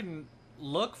idea where I can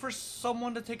look for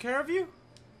someone to take care of you?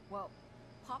 Well,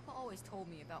 Papa always told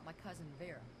me about my cousin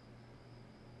Vera.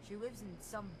 She lives in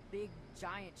some big,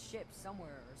 giant ship somewhere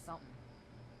or something.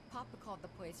 Papa called the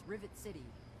place Rivet City.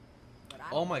 But I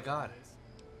Oh my god.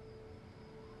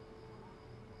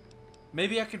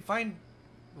 Maybe I can find...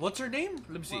 What's her name?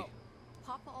 Let me see. Well,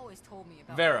 Papa always told me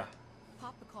about... Vera.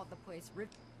 Papa called the place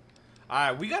Rivet...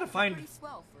 Alright, we gotta find... Pretty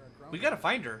swell for a grown We gotta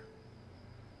find her.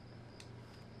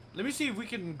 Let me see if we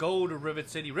can go to Rivet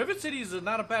City. Rivet City is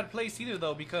not a bad place either,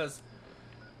 though, because...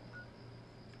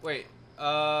 Wait.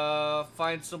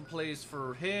 Find some place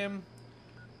for him.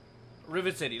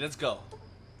 Rivet City, let's go.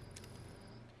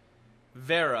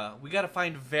 Vera. We gotta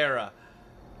find Vera.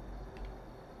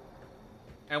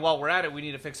 And while we're at it, we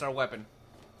need to fix our weapon.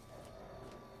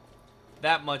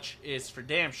 That much is for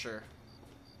damn sure.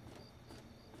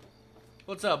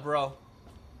 What's up, bro?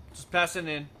 Just passing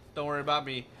in. Don't worry about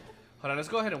me. Hold on, let's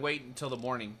go ahead and wait until the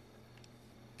morning.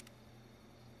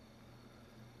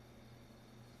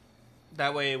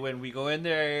 That way, when we go in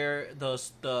there,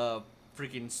 the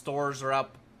freaking stores are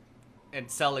up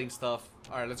and selling stuff.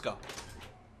 Alright, let's go.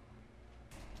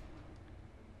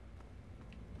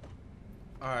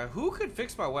 Alright, who could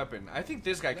fix my weapon? I think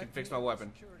this guy can fix my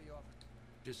weapon. Security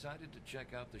Decided to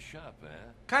check out the shop, eh?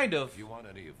 Kind of. If you want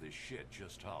any of this shit,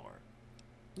 just holler.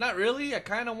 Not really. I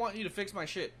kind of want you to fix my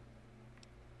shit.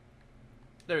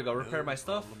 There we go. Repair my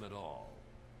stuff. No problem at all.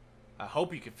 I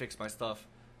hope you can fix my stuff.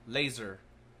 Laser.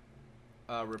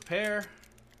 Repair.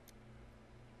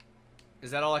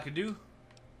 Is that all I can do?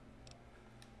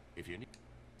 If you need...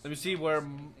 Let me see where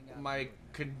my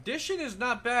condition is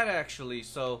not bad, actually.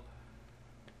 So,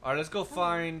 alright, let's go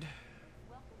find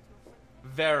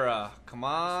Vera. Come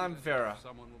on, Vera.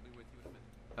 Someone will be with you in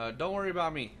a minute. Don't worry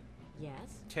about me.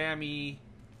 Yes? Tammy.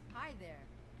 Hi there.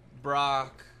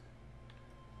 Brock.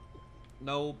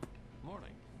 Nope.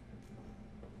 Morning.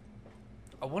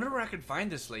 I wonder where I can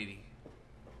find this lady.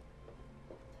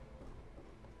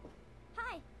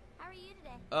 Hi, how are you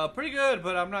today? Pretty good,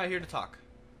 but I'm not here to talk.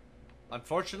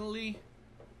 Unfortunately.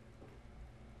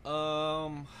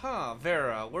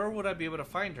 Vera. Where would I be able to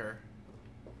find her?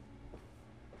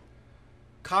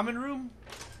 Common room?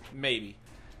 Maybe.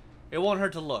 It won't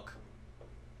hurt to look.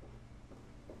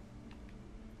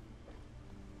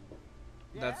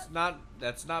 That's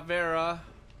not Vera.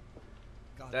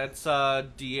 That's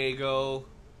Diego.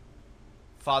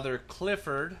 Father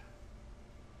Clifford.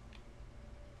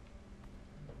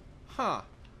 Huh.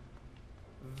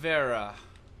 Vera.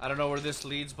 I don't know where this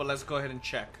leads, but let's go ahead and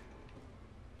check.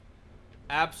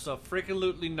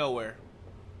 Abso-freaking-lutely nowhere.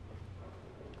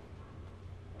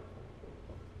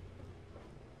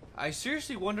 I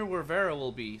seriously wonder where Vera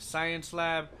will be. Science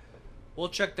lab. We'll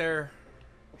check there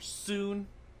soon.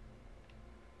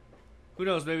 Who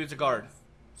knows? Maybe it's a guard.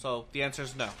 So the answer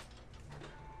is no.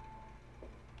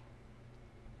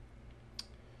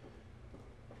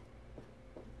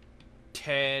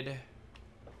 Ted.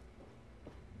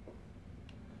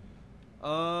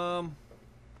 Whoa.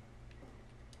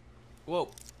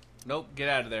 Nope, get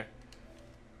out of there.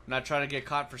 I'm not trying to get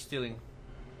caught for stealing.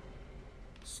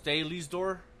 Staley's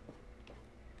door.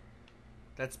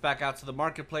 That's back out to the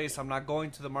marketplace. I'm not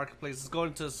going to the marketplace. It's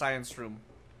going to the science room.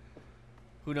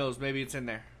 Who knows? Maybe it's in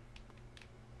there.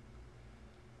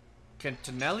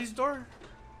 Cantinelli's door?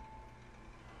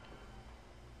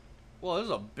 Well, this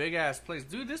is a big ass place.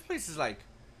 Dude, this place is like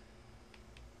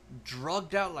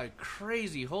drugged out like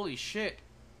crazy. Holy shit.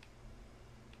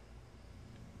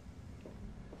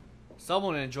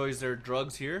 Someone enjoys their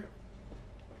drugs here.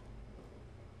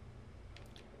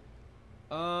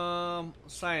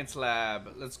 Science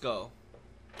lab. Let's go.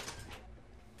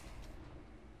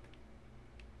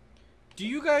 Do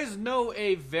you guys know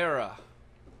a Vera?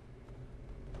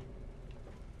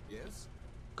 Yes?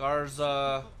 Garza.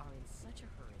 Are in such a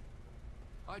hurry.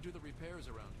 I do the repairs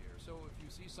around here, so if you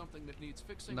see something that needs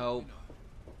fixing, Nope. let me know.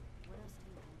 What else do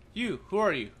you want? You. Who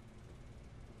are you?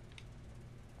 Hey.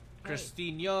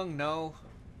 Christine Young. No.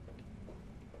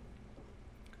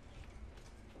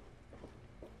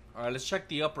 Alright, let's check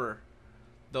the upper.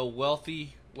 The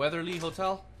wealthy Weatherly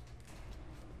Hotel.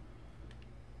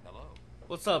 Hello.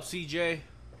 What's up, CJ?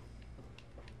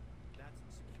 That's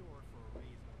secure for a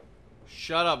reason.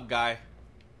 Shut up, guy.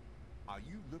 Are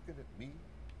you looking at me?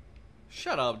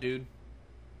 Shut up, dude.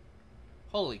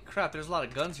 Holy crap, there's a lot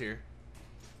of guns here.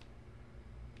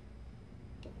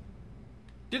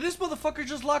 Did this motherfucker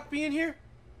just lock me in here?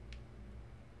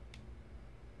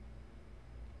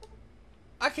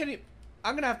 I can't even...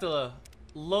 I'm gonna have to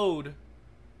load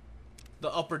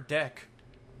the upper deck.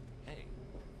 Hey.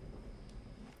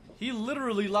 He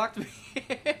literally locked me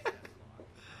in.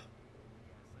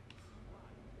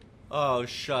 Oh,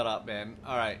 shut up, man.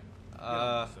 Alright.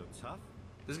 So tough.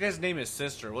 This guy's name is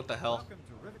Sister. What the hell? Welcome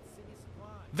to Rivet City Supply.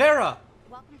 Vera!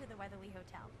 Welcome to the Weatherly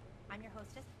Hotel. I'm your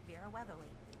hostess, Vera Weatherly.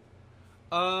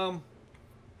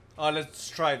 Let's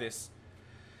try this.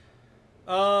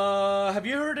 Have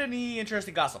you heard any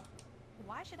interesting gossip?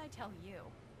 Why should I tell you?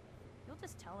 You'll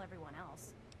just tell everyone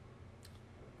else.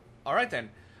 Alright then.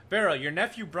 Vera, your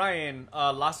nephew Brian,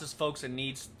 lost his folks and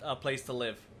needs a place to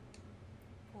live.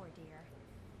 Poor dear.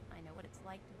 I know what it's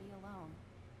like to be alone.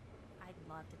 I'd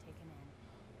love to take him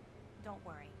in. Don't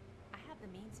worry. I have the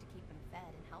means to keep him fed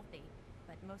and healthy,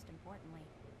 but most importantly,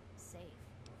 safe.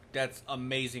 That's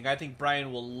amazing. I think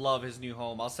Brian will love his new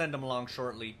home. I'll send him along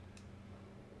shortly.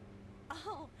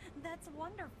 Oh, that's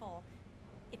wonderful.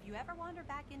 If you ever wander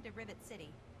back into Rivet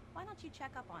City, why don't you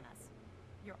check up on us?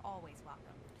 You're always welcome.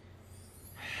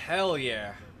 Hell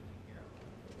yeah.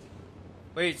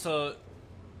 Wait, so...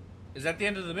 is that the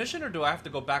end of the mission, or do I have to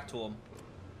go back to him?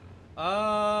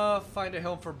 Find a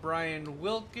home for Brian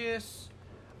Wilkes.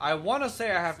 I want to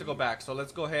say I have to go back, so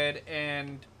let's go ahead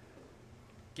and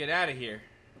get out of here.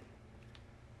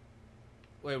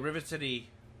 Wait, Rivet City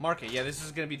Market. Yeah, this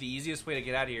is going to be the easiest way to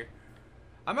get out of here.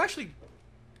 I'm actually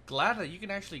glad that you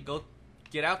can actually go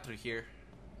get out through here.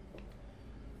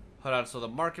 Hold on, so the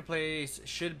marketplace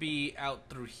should be out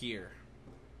through here.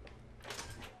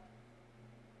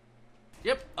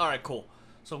 Yep, alright, cool.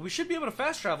 So we should be able to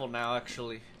fast travel now,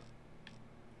 actually.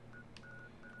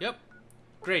 Yep,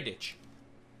 Grey Ditch.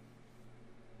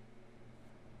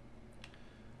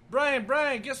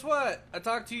 Brian, guess what? I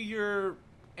talked to your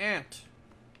aunt.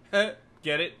 Get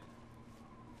it?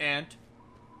 Aunt.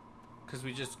 Because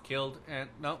we just killed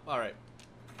aunt. No, alright.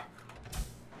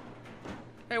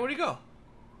 Hey, where'd he go?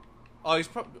 Oh,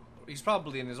 he's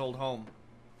probably in his old home.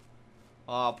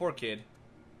 Aw, poor kid.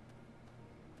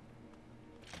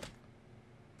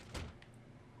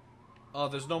 Oh,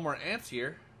 there's no more ants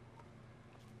here.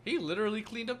 He literally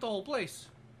cleaned up the whole place.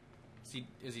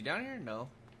 Is he down here? No.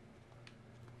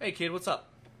 Hey, kid, what's up?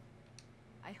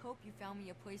 I hope you found me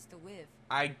a place to live.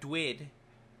 I did.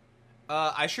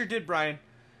 I sure did, Brian.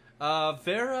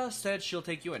 Vera said she'll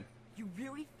take you in. You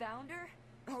really found her?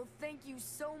 Oh, thank you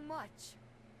so much.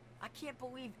 I can't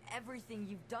believe everything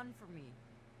you've done for me.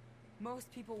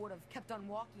 Most people would have kept on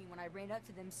walking when I ran up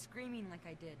to them screaming like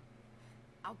I did.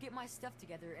 I'll get my stuff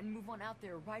together and move on out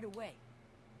there right away.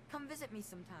 Come visit me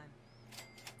sometime.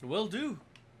 Will do.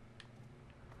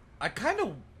 I kind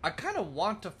of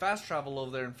want to fast travel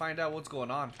over there and find out what's going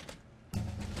on.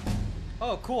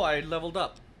 Oh, cool, I leveled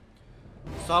up.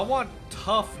 So I want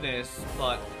toughness,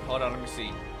 but hold on, let me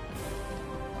see.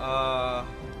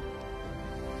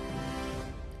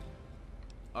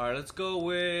 Alright, let's go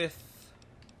with...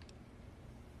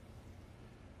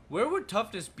 Where would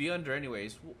toughness be under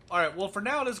anyways? Alright, well for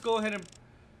now, let's go ahead and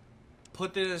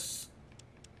put this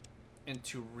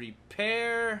into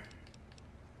repair.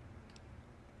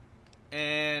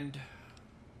 And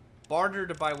barter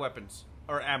to buy weapons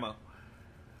or ammo.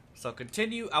 So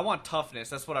continue. I want toughness.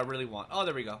 That's what I really want. Oh,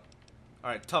 there we go.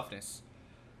 Alright, toughness.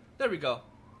 There we go.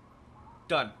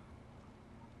 Done.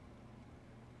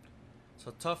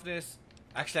 So toughness.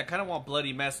 Actually, I kind of want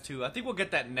bloody mess too. I think we'll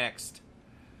get that next.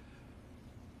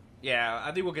 Yeah,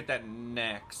 I think we'll get that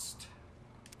next.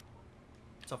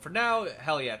 So for now,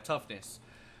 hell yeah, toughness.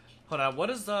 Hold on, what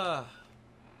is the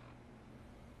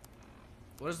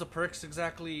perks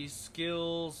exactly?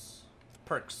 Skills,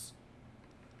 perks.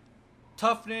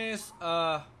 Toughness,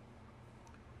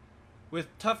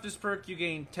 with toughness perk you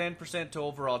gain 10% to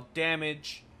overall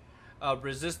damage,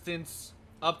 resistance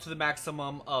up to the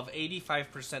maximum of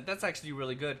 85%. That's actually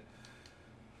really good.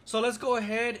 So let's go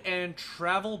ahead and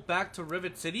travel back to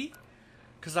Rivet City,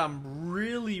 because I'm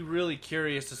really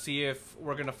curious to see if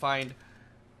we're gonna find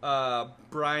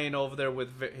Brian over there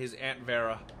with his Aunt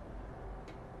Vera.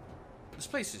 This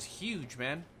place is huge,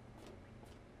 man.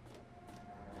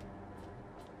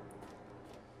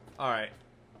 Alright.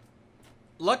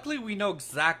 Luckily, we know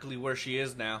exactly where she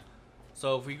is now.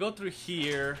 So if we go through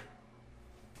here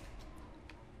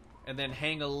and then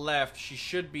hang a left, she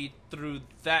should be through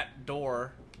that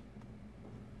door.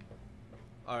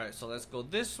 Alright, so let's go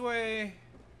this way.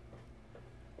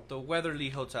 The Weatherly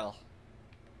Hotel.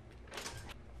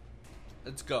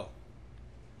 Let's go.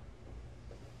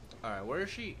 Alright, where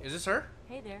is she? Is this her?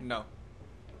 Hey there. No.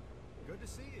 Good to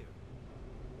see you.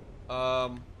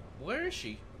 Where is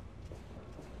she?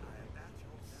 I am at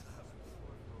your service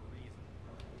for a reason.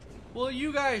 Will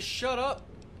you guys shut up?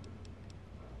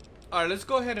 Alright, let's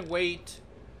go ahead and wait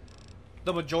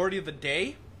the majority of the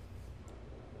day.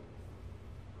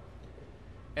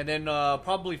 And then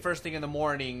probably first thing in the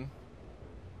morning,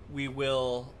 we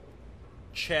will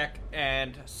check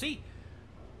and see.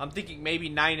 I'm thinking maybe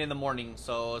 9 in the morning.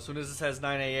 So as soon as it says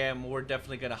 9 a.m., we're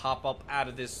definitely going to hop up out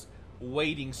of this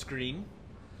waiting screen.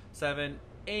 7,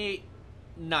 8,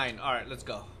 9. Alright, let's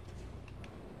go.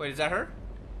 Wait, is that her?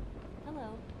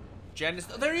 Hello. Janice?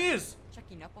 Oh, there he is!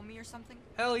 Checking up on me or something?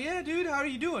 Hell yeah, dude. How are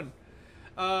you doing?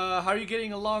 How are you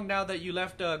getting along now that you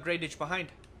left Grey Ditch behind?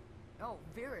 Oh,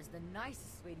 Vera's the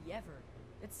nicest lady ever.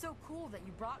 It's so cool that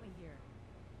you brought me here.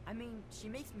 I mean, she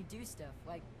makes me do stuff,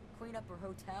 like clean up her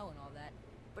hotel and all that,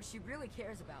 but she really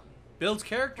cares about me. Builds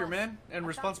character, Plus, man, and I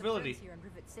responsibility. found some friends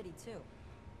here in Rivet City, too.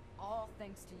 All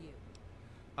thanks to you.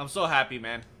 I'm so happy,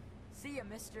 man. See ya,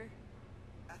 mister.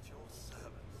 At your service.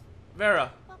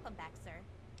 Vera, Welcome back, sir.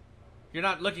 you're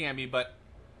not looking at me, but...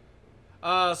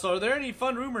 so are there any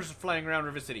fun rumors flying around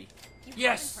River City? You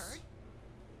Yes! haven't heard?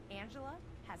 Angela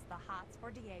has the hots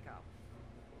for Diego.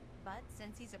 But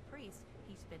since he's a priest,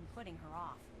 he's been putting her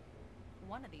off.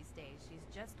 One of these days, she's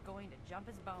just going to jump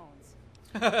his bones.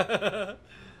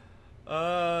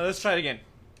 Let's try it again.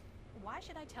 Why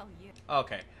should I tell you?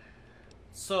 Okay.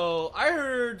 So, I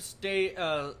heard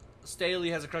Staley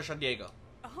has a crush on Diego.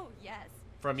 Oh, yes.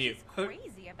 From you. She's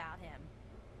crazy about him.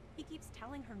 He keeps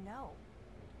telling her no.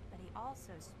 But he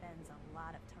also spends a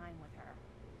lot of time with her.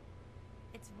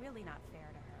 It It's really not fair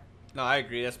to her. No, I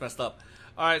agree. That's messed up.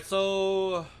 Alright,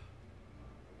 so...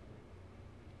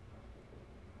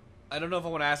 I don't know if I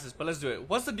want to ask this, but let's do it.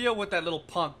 What's the deal with that little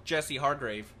punk, Jesse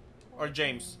Hargrave? Or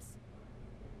James?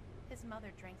 His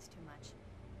mother drinks too much.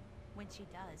 When she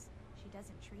does, she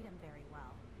doesn't treat him very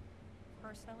well.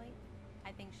 Personally,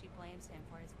 I think she blames him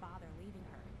for his father leaving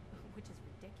her, which is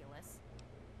ridiculous.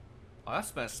 Oh,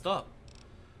 that's messed up.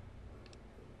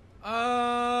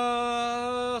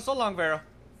 So long, Vera.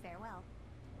 Farewell.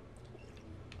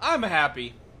 I'm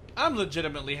happy. I'm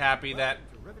legitimately happy that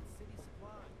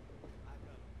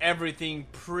everything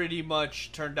pretty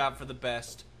much turned out for the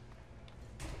best.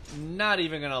 Not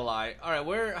even gonna lie.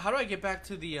 Alright, how do I get back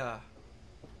to the,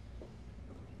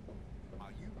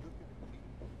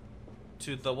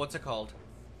 what's it called?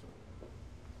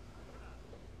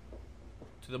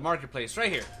 To the marketplace,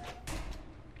 right here.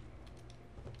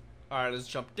 Alright, let's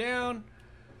jump down.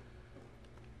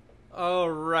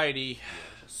 Alrighty.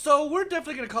 So, we're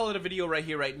definitely gonna call it a video right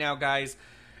here, right now, guys.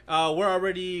 We're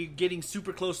already getting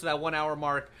super close to that 1 hour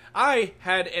mark. I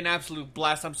had an absolute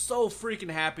blast. I'm so freaking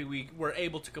happy we were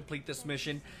able to complete this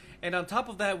mission. And on top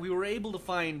of that, we were able to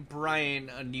find Brian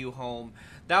a new home.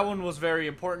 That one was very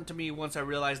important to me once I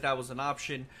realized that was an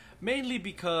option. Mainly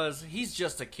because he's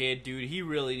just a kid, dude. He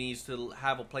really needs to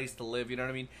have a place to live, you know what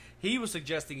I mean? He was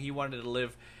suggesting he wanted to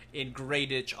live in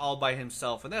Greyditch all by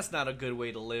himself, and that's not a good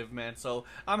way to live, man. So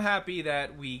I'm happy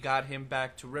that we got him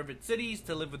back to Rivet Cities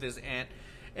to live with his aunt.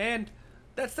 And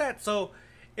that's that. So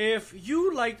if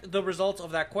you liked the results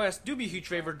of that quest, do me a huge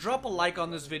favor, drop a like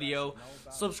on this video,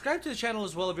 subscribe to the channel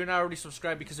as well if you're not already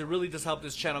subscribed, because it really does help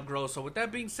this channel grow. So with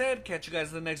that being said, catch you guys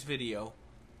in the next video.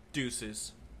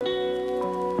 Deuces.